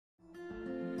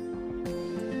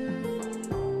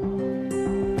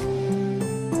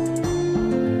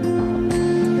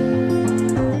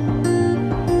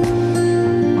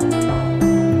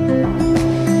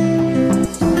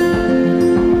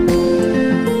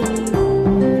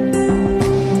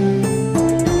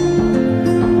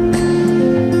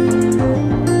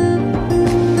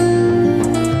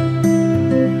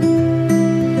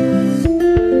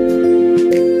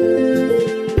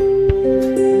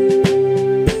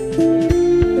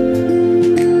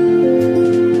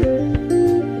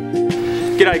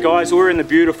G'day guys, we're in the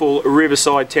beautiful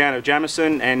riverside town of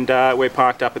Jamieson, and we're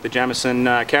parked up at the Jamieson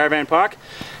Caravan Park,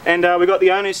 and we've got the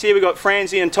owners here. We've got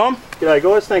Francie and Tom. G'day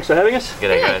guys, thanks for having us.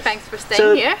 G'day guys. Thanks for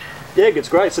staying here. Yeah, it's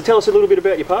great. So tell us a little bit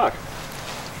about your park.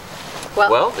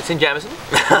 Well, it's in Jamieson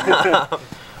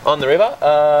on the river.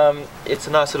 It's a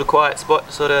nice little quiet spot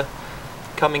to sort of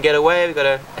come and get away. We've got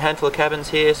a handful of cabins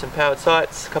here, some powered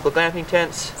sites, a couple of glamping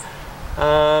tents.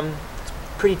 It's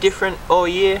pretty different all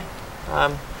year.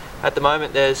 At the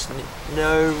moment there's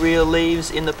no real leaves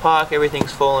in the park,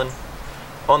 everything's fallen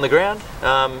on the ground.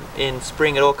 In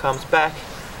spring it all comes back.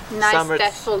 Nice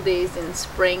daffodils in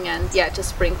spring, and yeah, just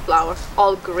spring flowers,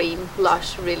 all green,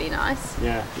 lush, really nice.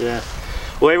 Yeah.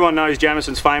 Well, everyone knows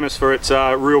Jamieson's famous for its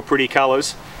real pretty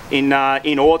colours. In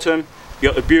autumn you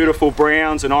got the beautiful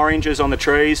browns and oranges on the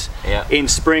trees. Yeah. In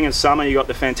spring and summer you got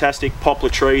the fantastic poplar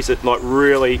trees that like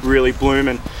really bloom,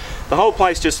 and the whole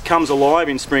place just comes alive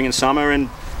in spring and summer. And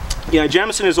you know,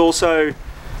 Jamieson is also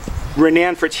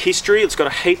renowned for its history. It's got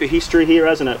a heap of history here,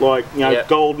 hasn't it? Like, you know,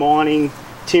 gold mining,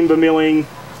 timber milling.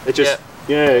 It just,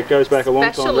 it goes back a long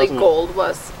time, doesn't it? Especially gold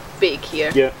was big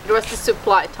here. Yeah. It was the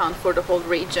supply town for the whole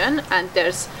region, and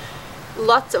there's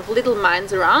lots of little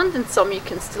mines around, and some you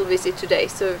can still visit today.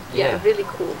 So yeah, really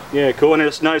cool. Yeah, cool. And I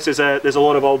just noticed there's a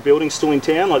lot of old buildings still in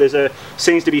town. Like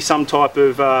seems to be some type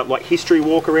of like history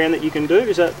walk around that you can do.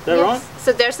 Is that right?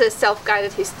 So there's a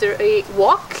self-guided history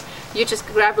walk. You just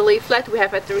grab a leaflet we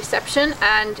have at the reception,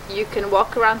 and you can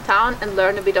walk around town and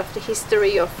learn a bit of the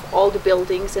history of all the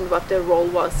buildings and what their role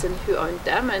was and who owned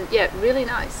them. And yeah, really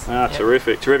nice.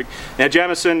 Terrific. Now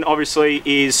Jamieson obviously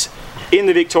is in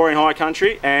the Victorian High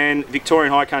Country, and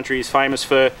Victorian High Country is famous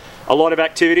for a lot of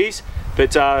activities,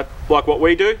 but like what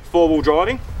we do, four-wheel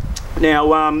driving.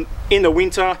 Now in the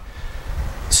winter,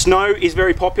 snow is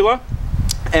very popular,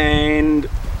 and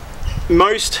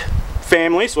most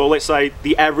families, or let's say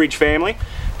the average family,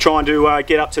 trying to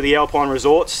get up to the Alpine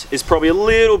resorts is probably a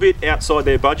little bit outside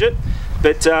their budget.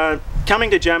 But coming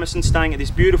to Jamieson, staying at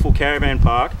this beautiful caravan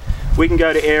park, we can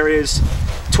go to areas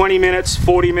 20 minutes,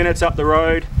 40 minutes up the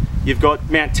road. You've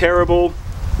got Mount Terrible,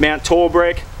 Mount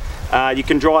Torbreck. You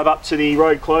can drive up to the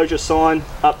road closure sign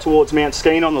up towards Mount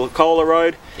Skeen on the Lacola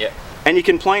Road. Yeah. And you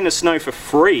can play in the snow for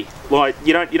free. Like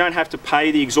you don't have to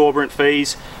pay the exorbitant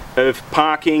fees of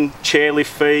parking, chairlift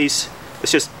fees.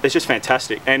 It's just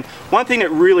fantastic. And one thing that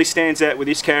really stands out with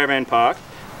this caravan park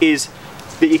is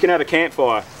that you can have a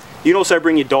campfire. You can also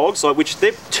bring your dogs, which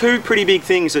they're two pretty big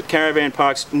things that caravan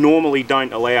parks normally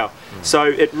don't allow. So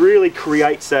it really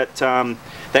creates that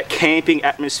that camping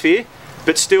atmosphere,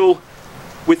 but still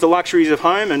with the luxuries of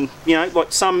home. And you know,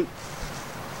 like some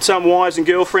wives and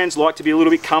girlfriends like to be a little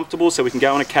bit comfortable, so we can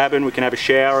go in a cabin, we can have a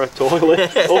shower, a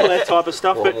toilet, all that type of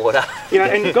stuff. But you know,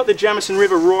 and you've got the Jamieson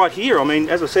River right here. I mean,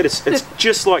 as I said, it's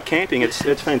just like camping. It's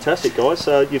fantastic, guys.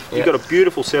 So you've got a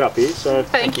beautiful setup here. So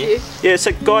thank you. Yeah,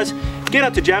 so guys, get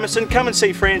up to Jamieson, come and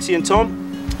see Francie and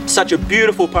Tom. Such a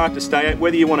beautiful park to stay at.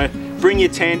 Whether you want to bring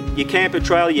your tent, your camper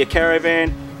trailer, your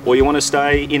caravan, or you want to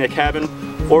stay in a cabin,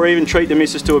 or even treat the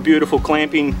missus to a beautiful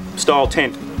clamping style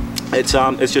tent.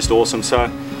 It's just awesome. So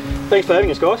thanks for having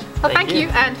us, guys. Well, thank you,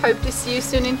 and hope to see you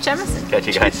soon in Jamieson. Catch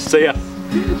you guys. See ya.